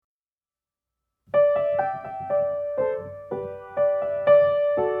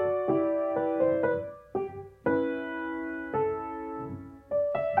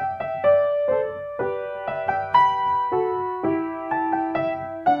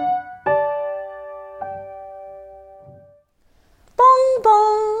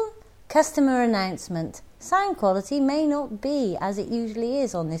Customer announcement. Sound quality may not be as it usually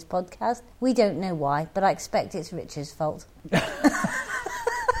is on this podcast. We don't know why, but I expect it's Richard's fault.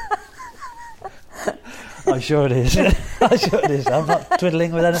 I'm sure it is. I'm sure it is. I'm not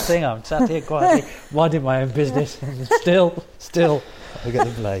twiddling with anything. I'm sat here quietly, minding my own business, and still, I get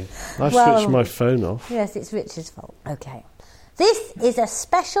the blame. I've switched my phone off. Yes, it's Richard's fault. Okay. This is a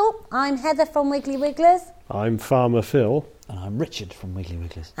special. I'm Heather from Wiggly Wigglers. I'm Farmer Phil. And I'm Richard from Wiggly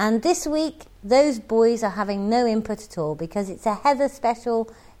Wigglers. And this week, those boys are having no input at all because it's a Heather special.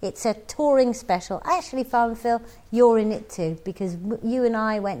 It's a touring special. Actually, Farmer Phil, you're in it too because you and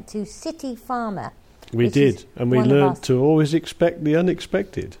I went to City Farmer. We did, and we learned to always expect the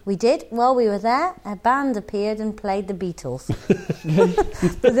unexpected. We did. While we were there, a band appeared and played the Beatles.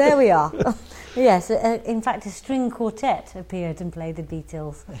 But there we are. Yes, in fact, a string quartet appeared and played the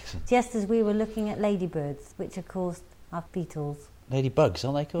Beatles. Excellent. Just as we were looking at ladybirds, which of course are Beatles. Ladybugs,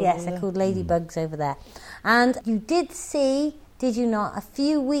 aren't they called? Yes, they're called ladybugs over there. And you did see, did you not, a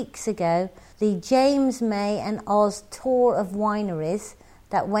few weeks ago, the James May and Oz tour of wineries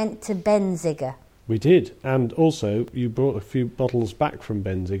that went to Benziger. We did, and also you brought a few bottles back from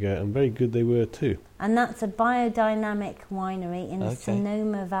Benziger, and very good they were too. And that's a biodynamic winery in the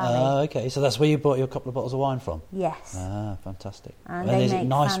Sonoma Valley. Okay, so that's where you bought your couple of bottles of wine from? Yes. Ah, fantastic. And is it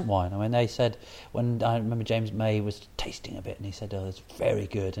nice wine? I mean, they said, when I remember James May was tasting a bit, and he said, oh, it's very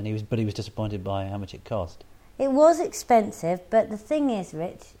good, and he was disappointed by how much it cost. It was expensive, but the thing is,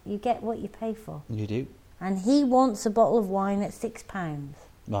 Rich, you get what you pay for. You do? And he wants a bottle of wine at £6.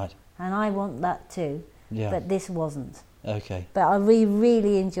 Right. And I want that too, but this wasn't. Okay. But we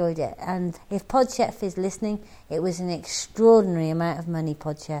really enjoyed it. And if Podchef is listening, it was an extraordinary amount of money,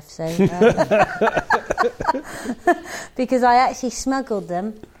 Podchef. So, because I actually smuggled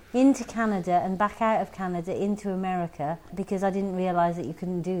them into Canada and back out of Canada into America because I didn't realise that you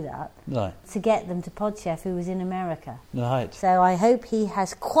couldn't do that. Right. To get them to Podchef, who was in America. Right. So I hope he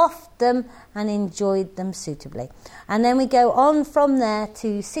has quaffed them and enjoyed them suitably. And then we go on from there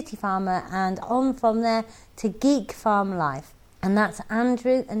to City Farmer and on from there to Geek Farm Life. And that's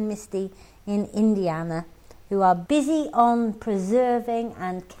Andrew and Misty in Indiana who are busy on preserving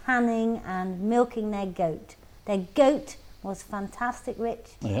and canning and milking their goat. Their goat was fantastic, Rich.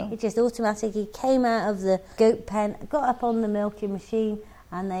 Yeah. It just automatically came out of the goat pen, got up on the milking machine,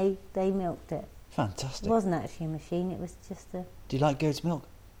 and they milked it. Fantastic. It wasn't actually a machine, it was just a... Do you like goat's milk?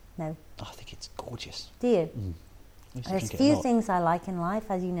 No. Oh, I think it's gorgeous. Do you? There's a few things I like in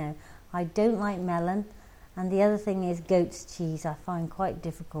life, as you know. I don't like melon, and the other thing is goat's cheese I find quite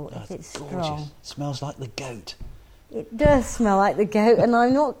difficult if it's gorgeous. strong. It smells like the goat. It does smell like the goat, and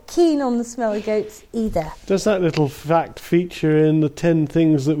I'm not keen on the smell of goats either. Does that little fact feature in the 10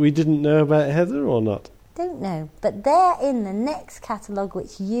 things that we didn't know about Heather or not? Don't know, but they're in the next catalogue,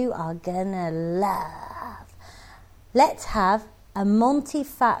 which you are gonna love. Let's have a Monty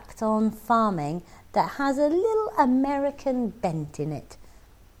fact on farming that has a little American bent in it.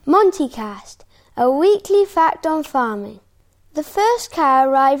 MontyCast, a weekly fact on farming. The first cow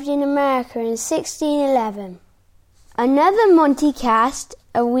arrived in America in 1611. Another MontyCast,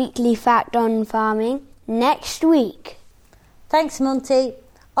 a weekly fact on farming, next week. Thanks, Monty.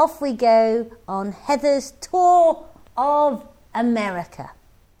 Off we go on Heather's tour of America.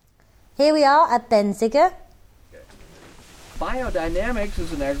 Here we are at Benziger. Biodynamics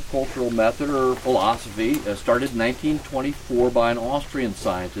is an agricultural method or philosophy started in 1924 by an Austrian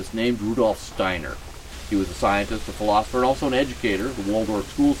scientist named Rudolf Steiner. He was a scientist, a philosopher, and also an educator, the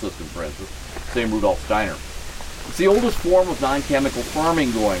Waldorf school system, for instance, same Rudolf Steiner. It's the oldest form of non-chemical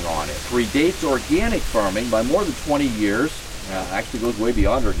farming going on. It predates organic farming by more than 20 years. Actually goes way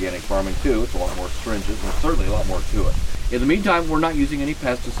beyond organic farming too. It's a lot more stringent and certainly a lot more to it. In the meantime, we're not using any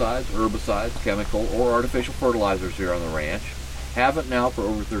pesticides, herbicides, chemical, or artificial fertilizers here on the ranch. Haven't now for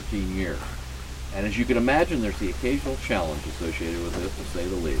over 13 years. And as you can imagine, there's the occasional challenge associated with this, to say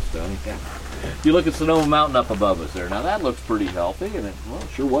the least, don't you? You look at Sonoma Mountain up above us there. Now that looks pretty healthy, and it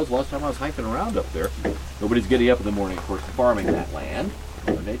sure was last time I was hiking around up there. Nobody's getting up in the morning, of course, farming that land.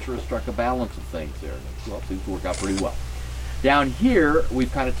 Nature has struck a balance of things there, and it seems to work out pretty well. Down here,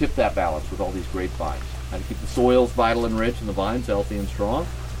 we've kind of tipped that balance with all these grapevines. How to keep the soils vital and rich and the vines healthy and strong.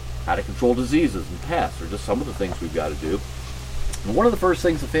 How to control diseases and pests are just some of the things we've got to do. And one of the first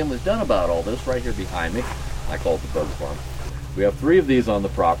things the family's done about all this, right here behind me, I call it the bug farm. We have 3 of these on the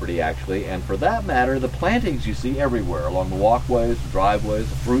property, actually, and for that matter, the plantings you see everywhere, along the walkways, the driveways,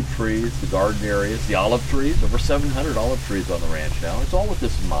 the fruit trees, the garden areas, the olive trees, over 700 olive trees on the ranch now. It's all with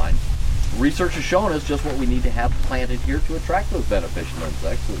this in mind. Research has shown us just what we need to have planted here to attract those beneficial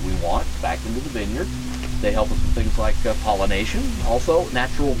insects that we want back into the vineyard. They help us with things like pollination, also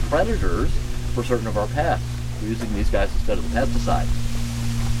natural predators for certain of our pests. We're using these guys instead of the pesticides.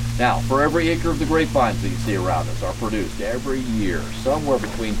 Now, for every acre of the grapevines that you see around us are produced every year somewhere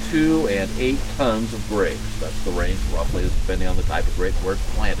between 2 and 8 tons of grapes. That's the range roughly, depending on the type of grape where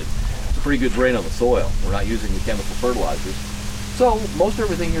it's planted. It's a pretty good drain on the soil. We're not using the chemical fertilizers. So most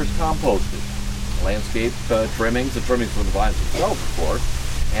everything here is composted. Landscape trimmings, the trimmings from the vines themselves, of course,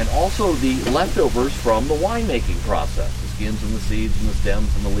 and also the leftovers from the winemaking process, the skins and the seeds and the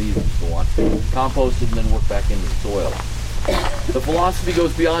stems and the leaves and so on, composted and then worked back into the soil. The philosophy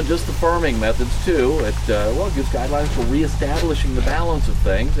goes beyond just the farming methods too. It gives guidelines for reestablishing the balance of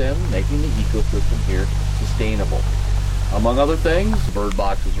things and making the ecosystem here sustainable. Among other things, bird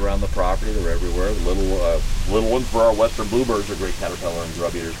boxes around the property, they're everywhere. The little ones for our western bluebirds are great caterpillar and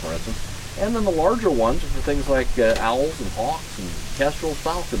grub eaters, for instance. And then the larger ones are for things like owls and hawks and kestrels,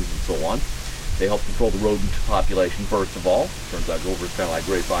 falcons, and so on. They help control the rodent population, first of all. Turns out gophers kind of like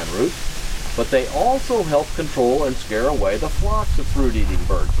grapevine roots. But they also help control and scare away the flocks of fruit-eating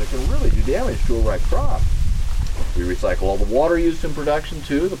birds that can really do damage to a ripe crop. We recycle all the water used in production,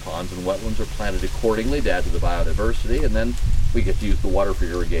 too. The ponds and wetlands are planted accordingly to add to the biodiversity, and then we get to use the water for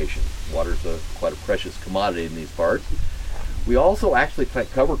irrigation. Water is quite a precious commodity in these parts. We also actually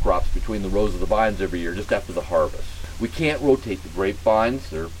plant cover crops between the rows of the vines every year, just after the harvest. We can't rotate the grapevines.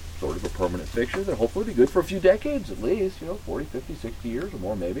 They're sort of a permanent fixture. They'll hopefully be good for a few decades at least, 40, 50, 60 years or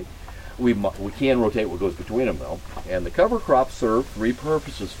more maybe. We can rotate what goes between them, though. And the cover crops serve 3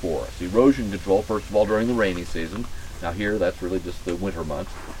 purposes for us. Erosion control, first of all, during the rainy season. Now here, that's really just the winter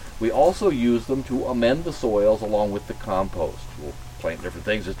months. We also use them to amend the soils along with the compost. We'll plant different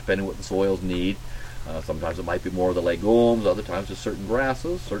things just depending on what the soils need. Sometimes it might be more of the legumes, other times just certain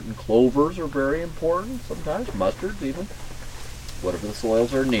grasses. Certain clovers are very important, sometimes mustards even, whatever the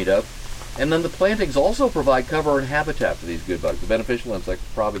soils are in need of. And then the plantings also provide cover and habitat for these good bugs. The beneficial insects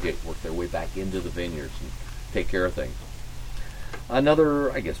propagate, work their way back into the vineyards and take care of things. Another,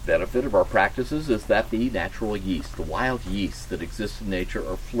 benefit of our practices is that the natural yeast, the wild yeast that exists in nature,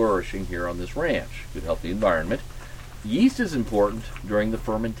 are flourishing here on this ranch. Good healthy environment. Yeast is important during the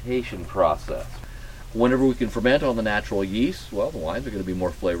fermentation process. Whenever we can ferment on the natural yeast, well, the wines are going to be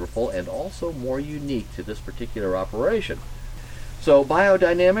more flavorful and also more unique to this particular operation. So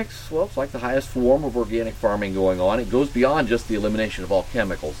biodynamics, well, it's like the highest form of organic farming going on. It goes beyond just the elimination of all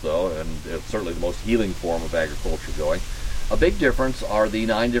chemicals, though, and it's certainly the most healing form of agriculture going. A big difference are the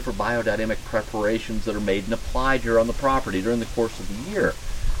 9 different biodynamic preparations that are made and applied here on the property during the course of the year.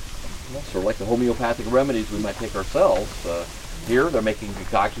 Well, sort of like the homeopathic remedies we might take ourselves. Here they're making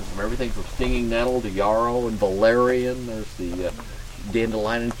concoctions from everything from stinging nettle to yarrow and valerian. There's the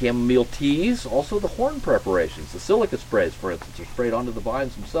dandelion and chamomile teas. Also the horn preparations. The silica sprays, for instance, are sprayed onto the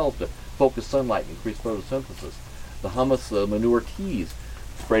vines themselves to focus sunlight and increase photosynthesis. The hummus, the manure teas,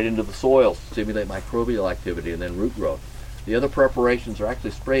 sprayed into the soils to stimulate microbial activity and then root growth. The other preparations are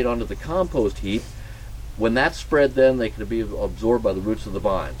actually sprayed onto the compost heap. When that's spread, then they can be absorbed by the roots of the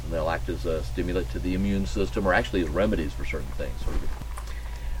vines, and they'll act as a stimulant to the immune system, or actually as remedies for certain things.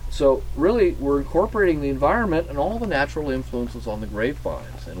 So really, we're incorporating the environment and all the natural influences on the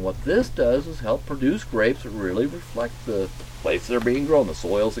grapevines. And what this does is help produce grapes that really reflect the place they're being grown, the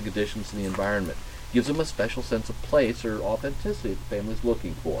soils, the conditions, and the environment. Gives them a special sense of place or authenticity that the family's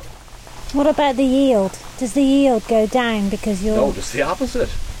looking for. What about the yield? Does the yield go down because you're... No, just the opposite.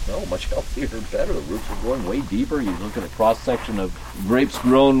 No, much healthier and better. The roots are going way deeper. You're looking at a cross-section of grapes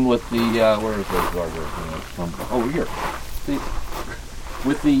grown with the... where is those from? Oh, here. See,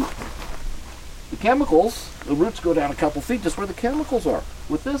 with the chemicals, the roots go down a couple feet just where the chemicals are.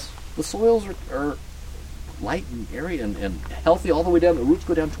 With this, the soils are light and airy and healthy all the way down. The roots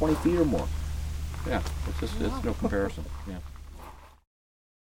go down 20 feet or more. Yeah, it's no comparison. Yeah.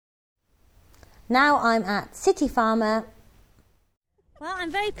 Now I'm at City Farmer. Well,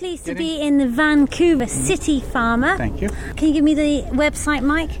 I'm very pleased to be in the Vancouver City Farmer. Thank you. Can you give me the website,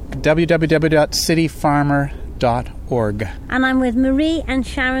 Mike? www.cityfarmer.org. And I'm with Marie and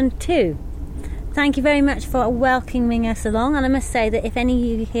Sharon too. Thank you very much for welcoming us along. And I must say that if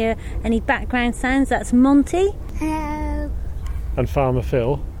any of you hear any background sounds, that's Monty. Hello. And Farmer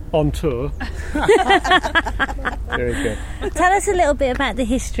Phil on tour. Very good. Tell us a little bit about the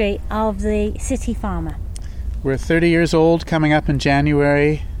history of the City Farmer. We're 30 years old, coming up in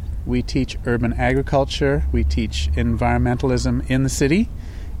January. We teach urban agriculture. We teach environmentalism in the city.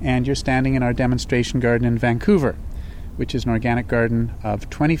 And you're standing in our demonstration garden in Vancouver, which is an organic garden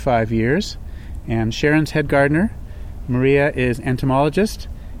of 25 years. And Sharon's head gardener. Maria is entomologist.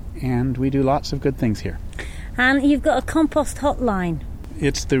 And we do lots of good things here. And you've got a compost hotline.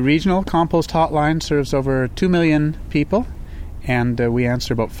 It's the regional compost hotline, serves over 2 million people, and we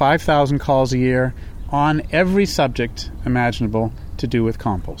answer about 5,000 calls a year on every subject imaginable to do with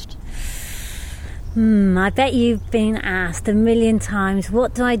compost. I bet you've been asked a million times,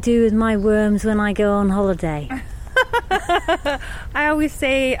 what do I do with my worms when I go on holiday? I always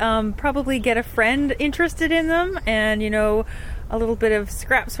say probably get a friend interested in them, and a little bit of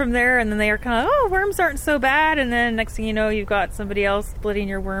scraps from there, and then they are kind of, worms aren't so bad, and then next thing you know, you've got somebody else splitting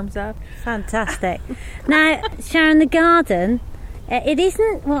your worms up. Fantastic. Now, Sharon, the garden, it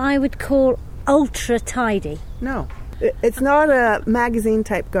isn't what I would call ultra tidy. No, it's not a magazine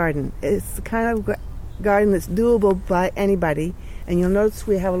type garden. It's the kind of garden that's doable by anybody, and you'll notice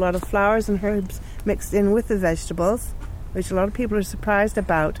we have a lot of flowers and herbs mixed in with the vegetables, which a lot of people are surprised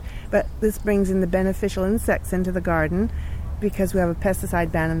about, but this brings in the beneficial insects into the garden because we have a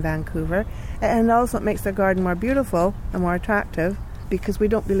pesticide ban in Vancouver, and also it makes the garden more beautiful and more attractive because we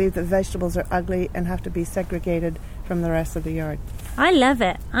don't believe that vegetables are ugly and have to be segregated from the rest of the yard. I love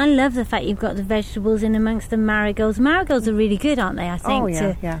it. I love the fact you've got the vegetables in amongst the marigolds. Marigolds are really good, aren't they, I think,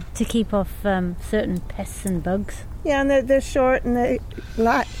 to keep off certain pests and bugs. Yeah, and they're short and they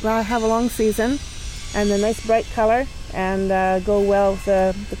have a long season, and they're nice bright colour and go well with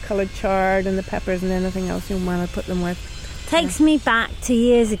the coloured chard and the peppers and anything else you want to put them with. Takes me back to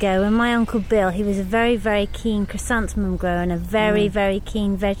years ago when my Uncle Bill, he was a very, very keen chrysanthemum grower and a very, very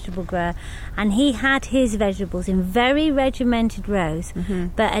keen vegetable grower, and he had his vegetables in very regimented rows,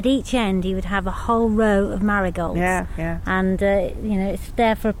 but at each end he would have a whole row of marigolds. Yeah. And, it's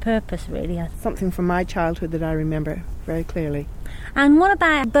there for a purpose, really. Something from my childhood that I remember very clearly. And what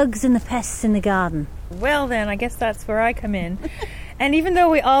about bugs and the pests in the garden? Well then, I guess that's where I come in. And even though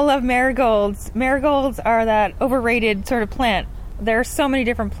we all love marigolds are that overrated sort of plant. There are so many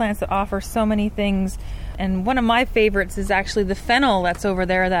different plants that offer so many things. And one of my favorites is actually the fennel that's over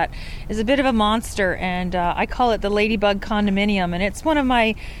there that is a bit of a monster. And I call it the ladybug condominium. And it's one of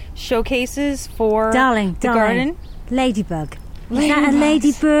my showcases for the garden. Ladybug. Is that a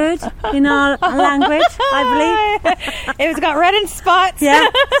ladybird in our language, I believe? It's got red in spots. Yeah.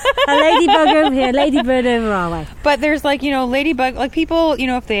 A ladybug over here, ladybird over our way. But there's ladybug, people,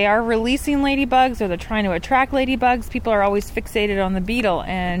 if they are releasing ladybugs or they're trying to attract ladybugs, people are always fixated on the beetle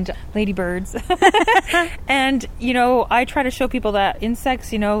and ladybirds. And, I try to show people that insects,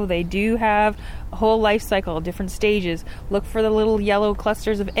 they do have a whole life cycle, different stages. Look for the little yellow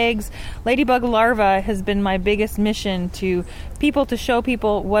clusters of eggs. Ladybug larva has been my biggest mission to show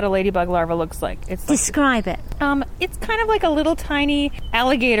people what a ladybug larva looks like. Describe it. It's kind of like a little tiny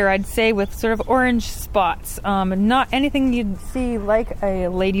alligator, I'd say, with sort of orange spots. Not anything you'd see like a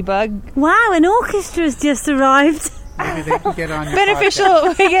ladybug. Wow, an orchestra's just arrived. Maybe they can get on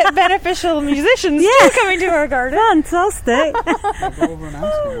your We get beneficial musicians too coming to our garden. Fantastic. I'll go over and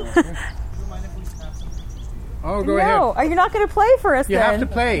ask them. Oh, go ahead. No, you're not going to play for us You then. have to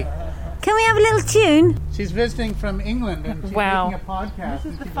play. Can we have a little tune? She's visiting from England and she's Wow. making a podcast.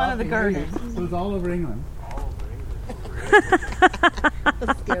 This is the fun of the garden. It was all over England.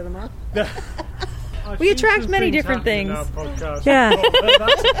 Scare them off. We attract many different things. Yeah.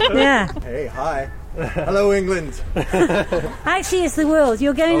 Yeah. Hey, hi. Hello, England. Actually, it's the world.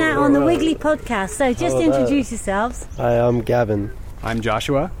 You're going out on the Wiggly Podcast, so just introduce yourselves. Hi, I'm Gavin. I'm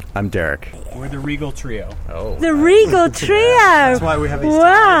Joshua. I'm Derek. We're the Regal Trio. Oh. The Regal Trio. That's why we have these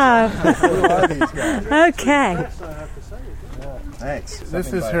Wow. Who are these guys? Okay. Thanks.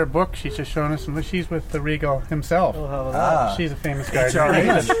 This is her book. She's just shown us, and she's with the Regal himself. She's a famous gardener in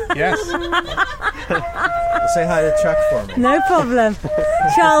England. Yes. Well, say hi to Chuck for me. No problem.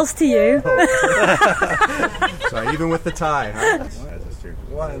 Charles, to you. Sorry, even with the tie. Huh?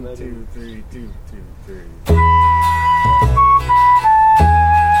 1, 2, 3, 2, 2, 3.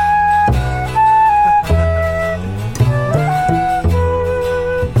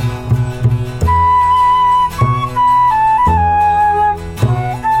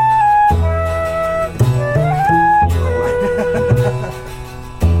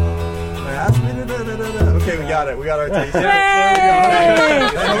 We got our taste.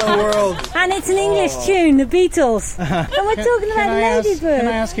 Hello, world. And it's an English tune, the Beatles. And we're talking about ladybirds. Can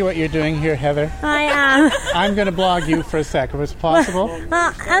I ask you what you're doing here, Heather? I am. I'm going to blog you for a sec, if it's possible.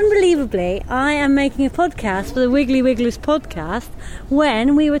 Unbelievably, I am making a podcast for the Wiggly Wigglers podcast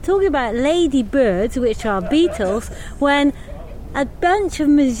when we were talking about ladybirds, which are beetles, when a bunch of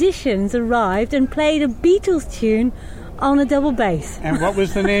musicians arrived and played a Beatles tune on a double bass. And what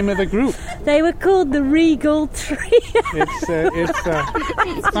was the name of the group? They were called the Regal Trio.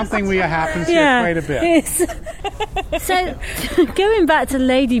 It's something we happens here quite a bit. So, going back to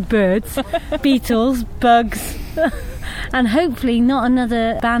ladybirds, beetles, bugs, And hopefully not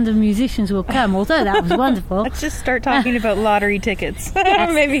another band of musicians will come, although that was wonderful. Let's just start talking about lottery tickets.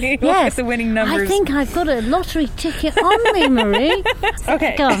 Maybe we'll get the winning numbers. I think I've got a lottery ticket on me, Marie.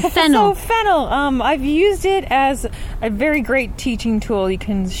 Okay. Go on, fennel. So fennel, I've used it as a very great teaching tool. You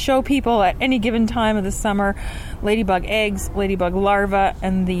can show people at any given time of the summer ladybug eggs, ladybug larvae,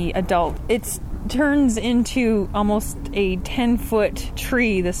 and the adult. It turns into almost a 10-foot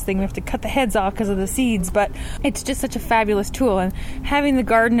tree, this thing. We have to cut the heads off because of the seeds, but it's just such a fabulous tool. And having the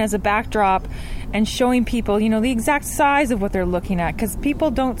garden as a backdrop and showing people, the exact size of what they're looking at, because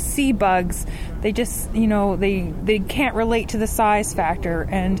people don't see bugs. They just, they can't relate to the size factor.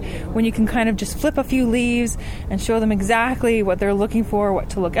 And when you can kind of just flip a few leaves and show them exactly what they're looking for,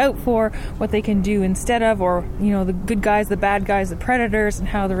 what to look out for, what they can do instead of, or, the good guys, the bad guys, the predators, and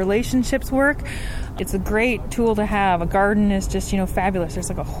how the relationships work, it's a great tool to have. A garden is just, fabulous. There's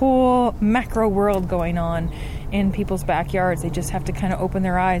like a whole macro world going on in people's backyards. They just have to kind of open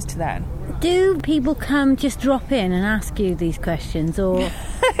their eyes to that. Do people come just drop in and ask you these questions, or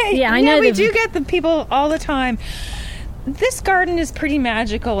I know we do get the people all the time. This garden is pretty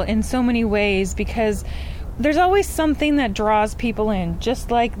magical in so many ways because there's always something that draws people in, just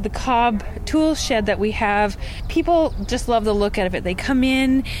like the cob tool shed that we have. People just love the look of it. They come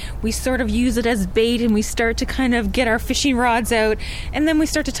in, we sort of use it as bait, and we start to kind of get our fishing rods out, and then we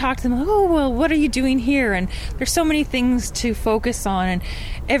start to talk to them, what are you doing here? And there's so many things to focus on, and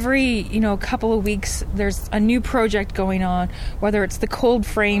every couple of weeks there's a new project going on, whether it's the cold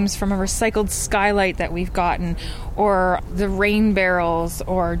frames from a recycled skylight that we've gotten, or the rain barrels,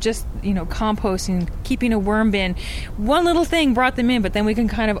 or just composting, keeping a worm bin. One little thing brought them in, but then we can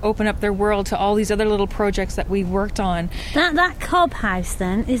kind of open up their world to all these other little projects that we've worked on. That cob house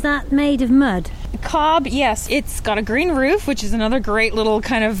then, is that made of mud? Cob, yes. It's got a green roof, which is another great little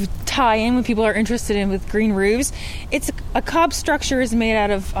kind of tie-in when people are interested in with green roofs. A cob structure is made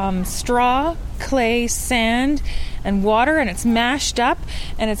out of straw, clay, sand, and water, and it's mashed up,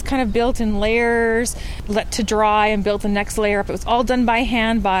 and it's kind of built in layers, let to dry, and built the next layer up. It was all done by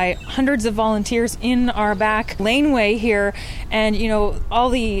hand by hundreds of volunteers in our back laneway here, and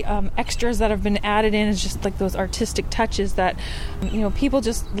all the extras that have been added in is just like those artistic touches that people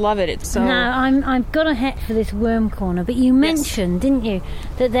just love it. So now I've got a head for this worm corner, but you mentioned, didn't you,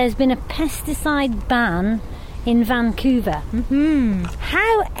 that there's been a pesticide ban in Vancouver. Mm-hmm.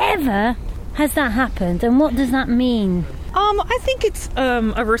 However has that happened, and what does that mean? I think it's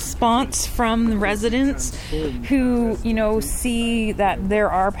a response from residents who, see that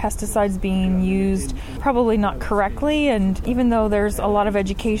there are pesticides being used, probably not correctly, and even though there's a lot of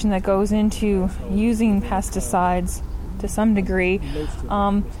education that goes into using pesticides to some degree,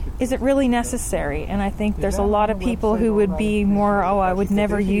 is it really necessary? And I think there's a lot of people who would be more, I would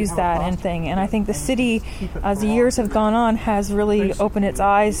never use that and thing. And I think the city, as the years have gone on, has really opened its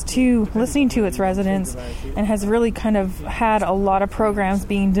eyes to listening to its residents, and has really kind of had a lot of programs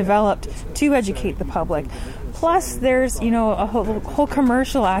being developed to educate the public. Plus, there's, a whole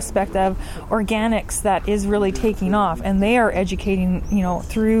commercial aspect of organics that is really taking off, and they are educating,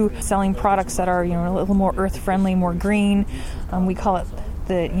 through selling products that are, a little more earth-friendly, more green. We call it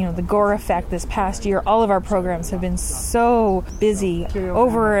the Gore effect. This past year, all of our programs have been so busy,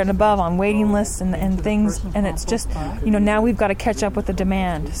 over and above on waiting lists and things, and it's just, now we've got to catch up with the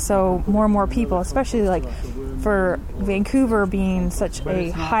demand. So more and more people, especially like for Vancouver being such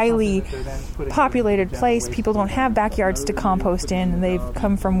a highly populated place, people don't have backyards to compost in, and they've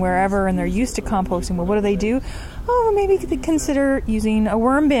come from wherever and they're used to composting. Well, what do? Maybe consider using a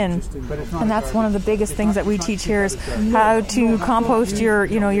worm bin. And that's one of the biggest things that we teach here, is how to compost your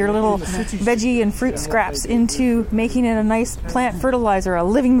little veggie and fruit scraps into making it a nice plant fertilizer, a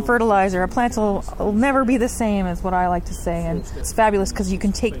living fertilizer. A plant will never be the same, is what I like to say, and it's fabulous because you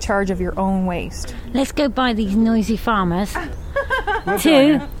can take charge of your own waste. Let's go by these noisy farmers come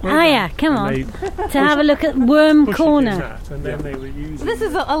on, to have a look at Worm Corner. This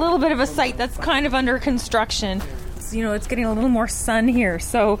is a little bit of a site that's kind of under construction. It's getting a little more sun here,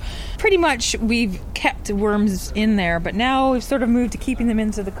 so pretty much we've kept worms in there, but now we've sort of moved to keeping them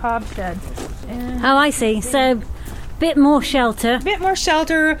into the cob shed. Oh, I see. So bit more shelter,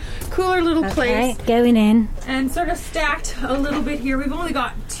 cooler little place. Going in. And sort of stacked a little bit here. We've only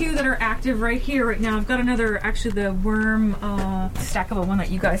got 2 that are active right here right now. I've got another, actually the worm stackable one that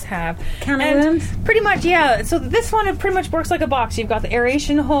you guys have. Can of worms? Pretty much, yeah. So this one, it pretty much works like a box. You've got the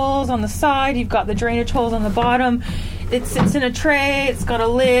aeration holes on the side, you've got the drainage holes on the bottom. It sits in a tray, it's got a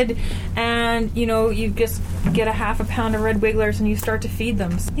lid, and you just get a half a pound of red wigglers and you start to feed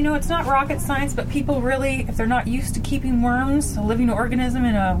them. It's not rocket science, but people really, if they're not used to keeping worms, a living organism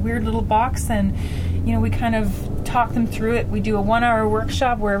in a weird little box, then we kind of talk them through it. We do a 1-hour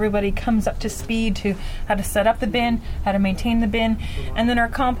workshop where everybody comes up to speed to how to set up the bin, how to maintain the bin, and then our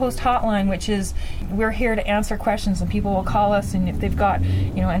compost hotline, which is we're here to answer questions, and people will call us, and if they've got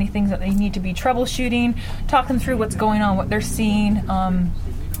anything that they need to be troubleshooting, talk them through what's going on, what they're seeing,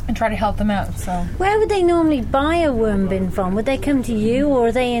 and try to help them out. So, where would they normally buy a worm bin from? Would they come to you, or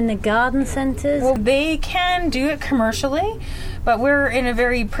are they in the garden centres? Well, they can do it commercially, but we're in a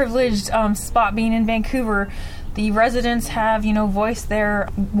very privileged spot being in Vancouver. The residents have, voiced their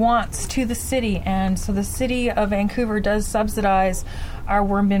wants to the city, and so the city of Vancouver does subsidize our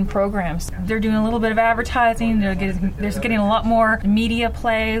worm bin programs. They're doing a little bit of advertising. They're getting a lot more media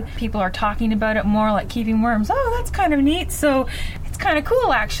play. People are talking about it more, like keeping worms. Oh, that's kind of neat. So it's kind of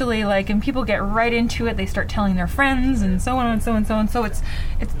cool, actually. And people get right into it. They start telling their friends, and so on and so on and so on. So it's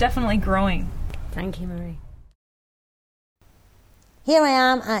definitely growing. Thank you, Marie. Here I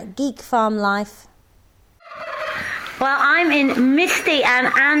am at Geek Farm Life. Well, I'm in Misty and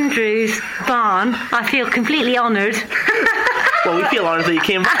Andrew's barn. I feel completely honoured. Well, we feel honoured that you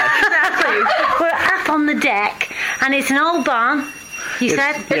came by. Exactly. We're up on the deck, and it's an old barn,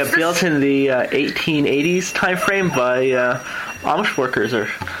 said? Yeah, built in the 1880s time frame by Amish workers. Isn't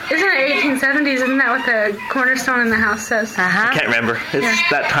it 1870s? Isn't that what the cornerstone in the house says? I can't remember. It's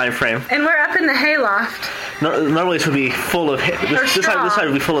that time frame. And we're up in the hayloft. Normally this would be full of hay. This side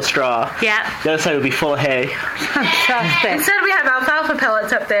would be full of straw. Yeah. The other side would be full of hay. Fantastic. Instead we have alfalfa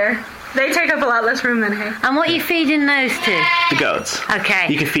pellets up there. They take up a lot less room than hay. And what are you feeding those to? The goats. Okay.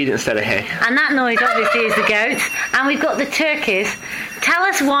 You can feed it instead of hay. And that noise obviously is the goats. And we've got the turkeys. Tell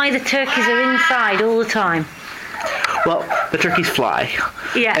us why the turkeys are inside all the time. Well, the turkeys fly.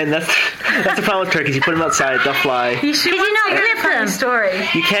 Yeah. And that's the problem with turkeys. You put them outside, they'll fly. Did you not clip them? Story.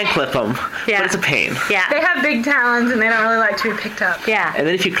 You can clip them, but it's a pain. Yeah. They have big talons and they don't really like to be picked up. Yeah. And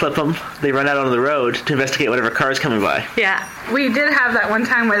then if you clip them, they run out onto the road to investigate whatever car is coming by. Yeah. We did have that one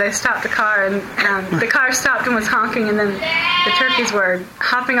time where they stopped the car and the car stopped and was honking, and then the turkeys were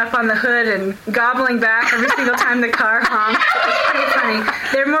hopping up on the hood and gobbling back every single time the car honked. It was pretty funny.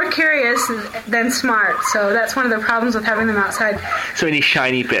 They're more curious than smart, so that's one of the problems with having them outside. So any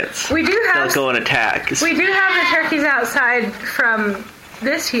shiny bits. We do have. They'll go and attack. We do have the turkeys outside from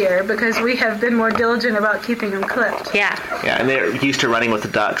this year because we have been more diligent about keeping them clipped. Yeah. Yeah, and they're used to running with the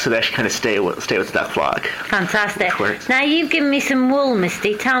ducks, so they actually kind of stay with the duck flock. Fantastic. Now you've given me some wool,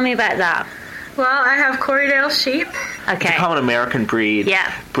 Misty. Tell me about that. Well, I have Corriedale sheep. Okay. It's a common American breed.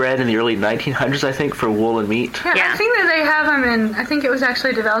 Yeah. Bred in the early 1900s, I think, for wool and meat. Yeah, I think that they have them in. I think it was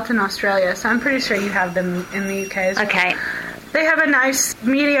actually developed in Australia, so I'm pretty sure you have them in the UK as well. Okay. They have a nice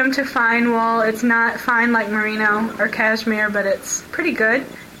medium to fine wool. It's not fine like merino or cashmere, but it's pretty good.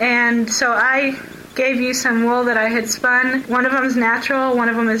 And so I gave you some wool that I had spun. One of them is natural, one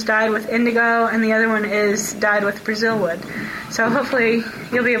of them is dyed with indigo, and the other one is dyed with Brazil wood. So hopefully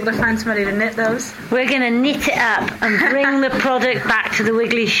you'll be able to find somebody to knit those. We're going to knit it up and bring the product back to the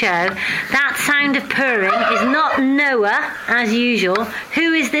Wiggly Show. That sound of purring is not Noah, as usual.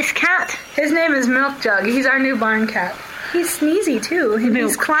 Who is this cat? His name is Milk Jug. He's our new barn cat. He's sneezy too.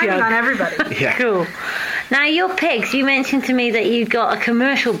 He's climbing on everybody. Yeah. Cool. Now, your pigs, you mentioned to me that you've got a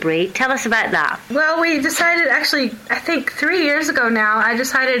commercial breed. Tell us about that. Well, we decided, actually, I think 3 years ago now, I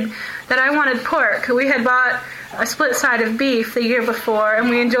decided that I wanted pork. We had bought a split side of beef the year before, and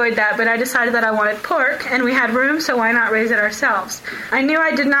we enjoyed that, but I decided that I wanted pork, and we had room, so why not raise it ourselves? I knew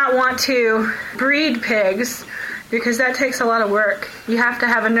I did not want to breed pigs, because that takes a lot of work. You have to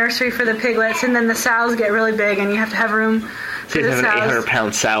have a nursery for the piglets, and then the sows get really big, and you have to have room so you have an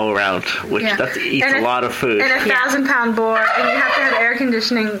 800-pound sow around, which that eats a lot of food. And a 1,000-pound boar, and you have to have air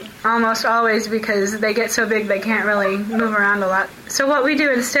conditioning almost always because they get so big they can't really move around a lot. So what we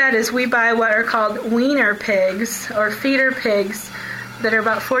do instead is we buy what are called weaner pigs, or feeder pigs, that are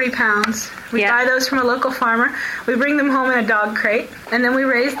about 40 pounds. We buy those from a local farmer. We bring them home in a dog crate, and then we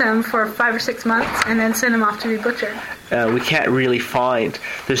raise them for 5 or 6 months and then send them off to be butchered. We can't really find,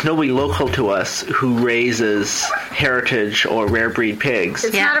 there's nobody local to us who raises heritage or rare breed pigs.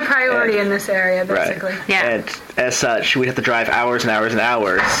 It's not a priority in this area, basically. Right. Yeah. And as such, we have to drive hours and hours and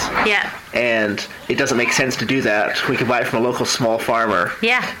hours. Yeah. And it doesn't make sense to do that. We can buy it from a local small farmer.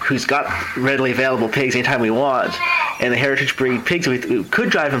 Yeah. Who's got readily available pigs anytime we want. And the heritage breed pigs we could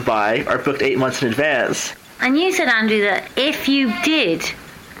drive and buy are booked 8 months in advance. And you said, Andrew, that if you did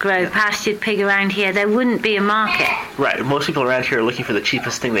grow pastured pig around here, there wouldn't be a market. Right. Most people around here are looking for the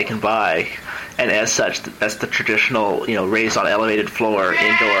cheapest thing they can buy. and as such, that's the traditional, raised on elevated floor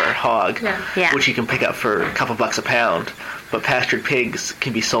indoor hog, which you can pick up for a couple bucks a pound. But pastured pigs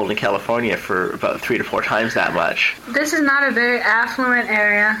can be sold in California for about 3 to 4 times that much. This is not a very affluent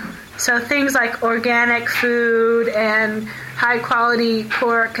area, so things like organic food and high-quality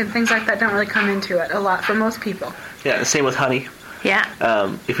pork and things like that don't really come into it a lot for most people. Yeah, the same with honey. Yeah.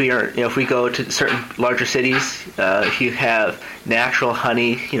 If we go to certain larger cities, if you have natural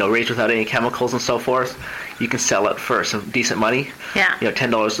honey, raised without any chemicals and so forth, you can sell it for some decent money. Yeah.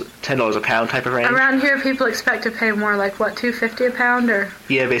 $10 a pound type of range. Around here, people expect to pay more, like what, $2.50 a pound, or?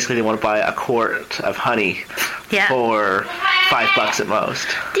 Yeah, basically they want to buy a quart of honey for $5 at most.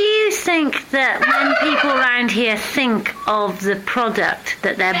 Do you think that when people around here think of the product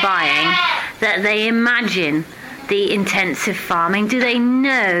that they're buying, that they imagine the intensive farming? Do they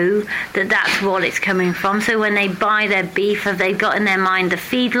know that that's what it's coming from? So when they buy their beef, have they got in their mind the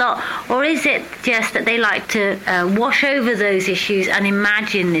feedlot? Or is it just that they like to wash over those issues and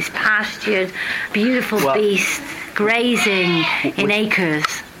imagine this pastured, beautiful beast grazing in acres?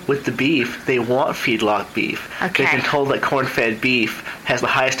 With the beef, they want feedlot beef. Okay. They've been told that corn-fed beef has the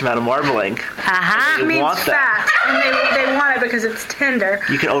highest amount of marbling. It means fat, and they want it because it's tender.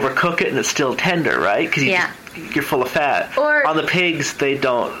 You can overcook it and it's still tender, right? Because you're full of fat. Or on the pigs, I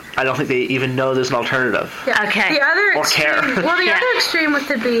don't think they even know there's an alternative. Yeah. Okay. The other or extreme, care. Well, the other extreme with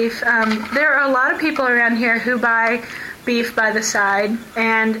the beef, there are a lot of people around here who buy beef by the side,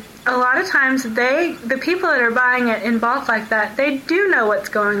 and a lot of times the people that are buying it in bulk like that, they do know what's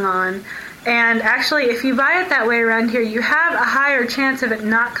going on. And actually, if you buy it that way around here, you have a higher chance of it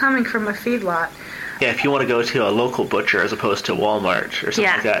not coming from a feedlot. Yeah, if you want to go to a local butcher as opposed to Walmart or something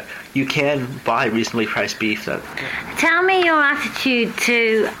like that, you can buy reasonably priced beef. Tell me your attitude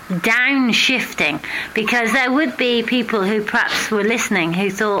to downshifting, because there would be people who perhaps were listening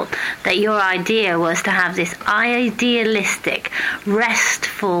who thought that your idea was to have this idealistic,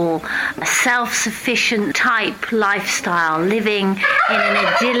 restful, self-sufficient type lifestyle, living in an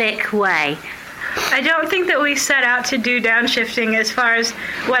idyllic way. I don't think that we set out to do downshifting as far as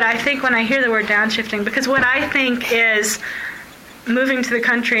what I think when I hear the word downshifting, because what I think is moving to the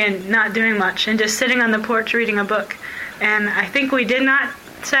country and not doing much and just sitting on the porch reading a book. And I think we did not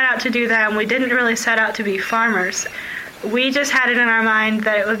set out to do that, and we didn't really set out to be farmers. We just had it in our mind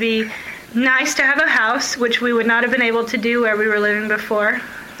that it would be nice to have a house, which we would not have been able to do where we were living before.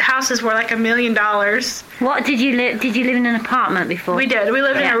 Houses were like $1 million. What did you live in an apartment before? We did. We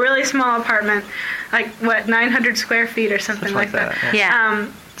lived in a really small apartment, 900 square feet or something like that.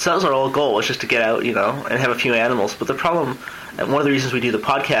 So that was our whole goal, was just to get out, and have a few animals. But the problem, and one of the reasons we do the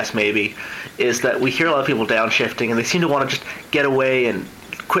podcast maybe, is that we hear a lot of people downshifting, and they seem to want to just get away and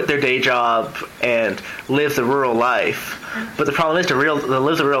quit their day job and live the rural life. But the problem is, to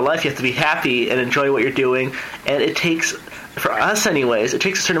live the rural life, you have to be happy and enjoy what you're doing, and it takes, for us anyways, it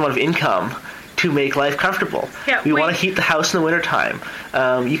takes a certain amount of income to make life comfortable. Yeah, we want to heat the house in the wintertime.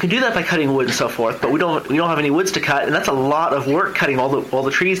 You can do that by cutting wood and so forth, but we don't have any woods to cut, and that's a lot of work, cutting all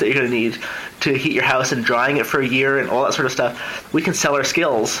the trees that you're going to need to heat your house and drying it for a year and all that sort of stuff. We can sell our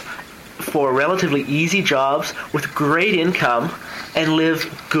skills for relatively easy jobs with great income and live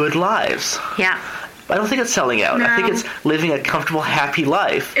good lives. Yeah. I don't think it's selling out. No. I think it's living a comfortable, happy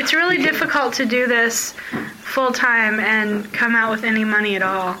life. It's really difficult to do this full time and come out with any money at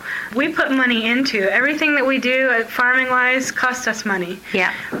all. We put money into everything that we do, farming wise, costs us money.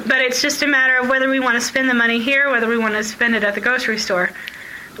 Yeah. But it's just a matter of whether we want to spend the money here, whether we want to spend it at the grocery store.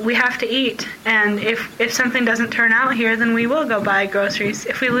 We have to eat, and if something doesn't turn out here, then we will go buy groceries.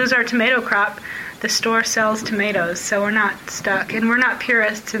 If we lose our tomato crop, the store sells tomatoes, so we're not stuck. And we're not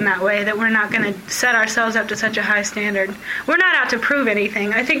purists in that way, that we're not going to set ourselves up to such a high standard. We're not out to prove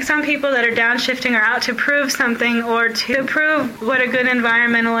anything. I think some people that are downshifting are out to prove something, or to prove what a good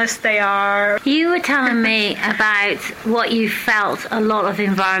environmentalist they are. You were telling me about what you felt a lot of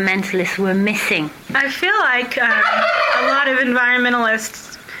environmentalists were missing. I feel like a lot of environmentalists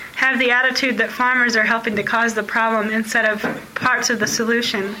have the attitude that farmers are helping to cause the problem instead of parts of the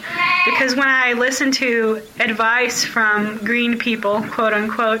solution. Because when I listen to advice from green people, quote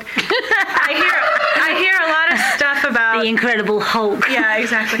unquote, I hear a lot of stuff about the Incredible Hulk. Yeah,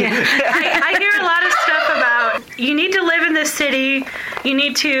 exactly. I hear a lot of stuff about you need to live in the city, you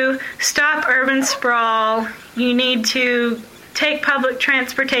need to stop urban sprawl, you need to take public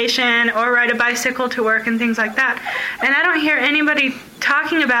transportation or ride a bicycle to work and things like that. And I don't hear anybody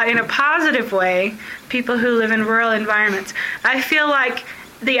talking about, in a positive way, people who live in rural environments. I feel like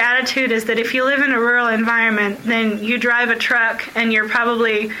the attitude is that if you live in a rural environment, then you drive a truck and you're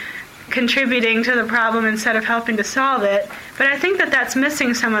probably contributing to the problem instead of helping to solve it. But I think that that's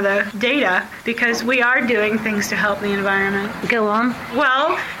missing some of the data because we are doing things to help the environment. Go on.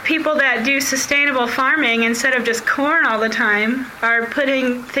 Well, people that do sustainable farming instead of just corn all the time are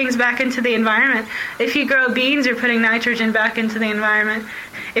putting things back into the environment. If you grow beans, you're putting nitrogen back into the environment.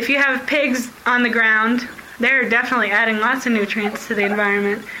 If you have pigs on the ground, they're definitely adding lots of nutrients to the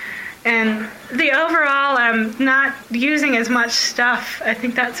environment. And the overall not using as much stuff, I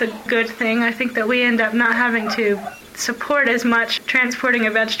think that's a good thing. I think that we end up not having to support as much transporting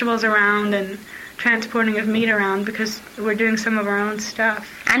of vegetables around and transporting of meat around because we're doing some of our own stuff.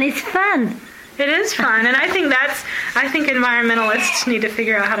 And it's fun. It is fun, and I think environmentalists need to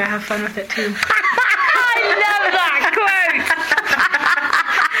figure out how to have fun with it too. I love that quote.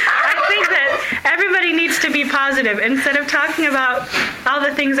 I think that everybody needs to be positive. Instead of talking about all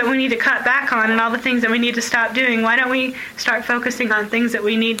the things that we need to cut back on and all the things that we need to stop doing, why don't we start focusing on things that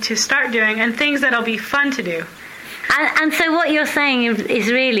we need to start doing and things that'll be fun to do? And so what you're saying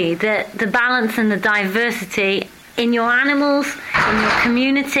is really that the balance and the diversity in your animals, in your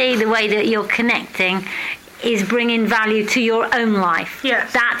community, the way that you're connecting is bringing value to your own life.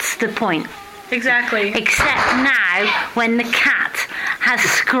 Yes. That's the point. Exactly. Except now when the cat has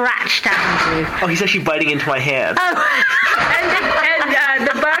scratched Andrew. Oh, he's actually biting into my hand. Oh. and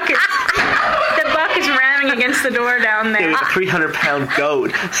the buck is ramming against the door down there. It was a 300-pound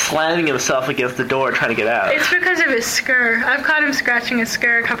goat slamming himself against the door trying to get out. It's because of his scur. I've caught him scratching his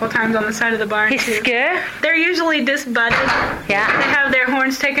scur a couple times on the side of the barn, His too. scur? They're usually disbudded. Yeah. They have their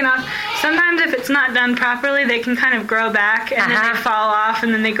horns taken off. Sometimes if it's not done properly, they can kind of grow back, and then they fall off,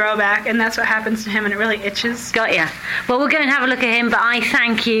 and then they grow back, and that's what happens to him, and it really itches. Got ya. Well, we'll go and have a look at him, but I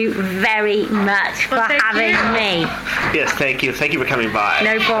thank you very much for having me. Yes, thank you. Thank you for coming by.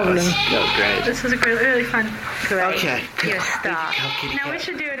 No problem. That was great. This was really, really fun. Great. Okay. You're a star. Now we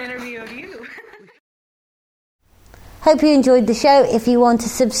should do an interview of you. Hope you enjoyed the show. If you want to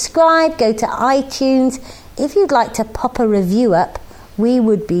subscribe, go to iTunes. If you'd like to pop a review up, we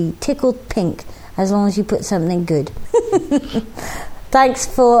would be tickled pink as long as you put something good. Thanks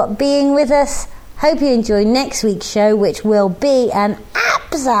for being with us. Hope you enjoy next week's show, which will be an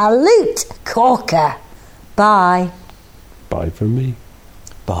absolute corker. Bye. Bye from me.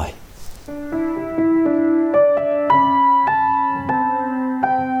 Bye.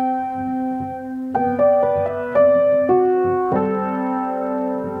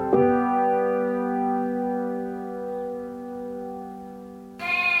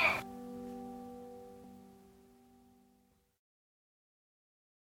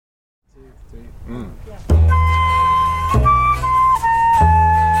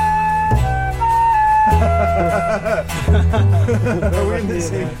 Are we in the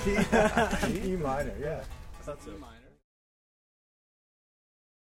same key? E minor, yeah. That's E minor.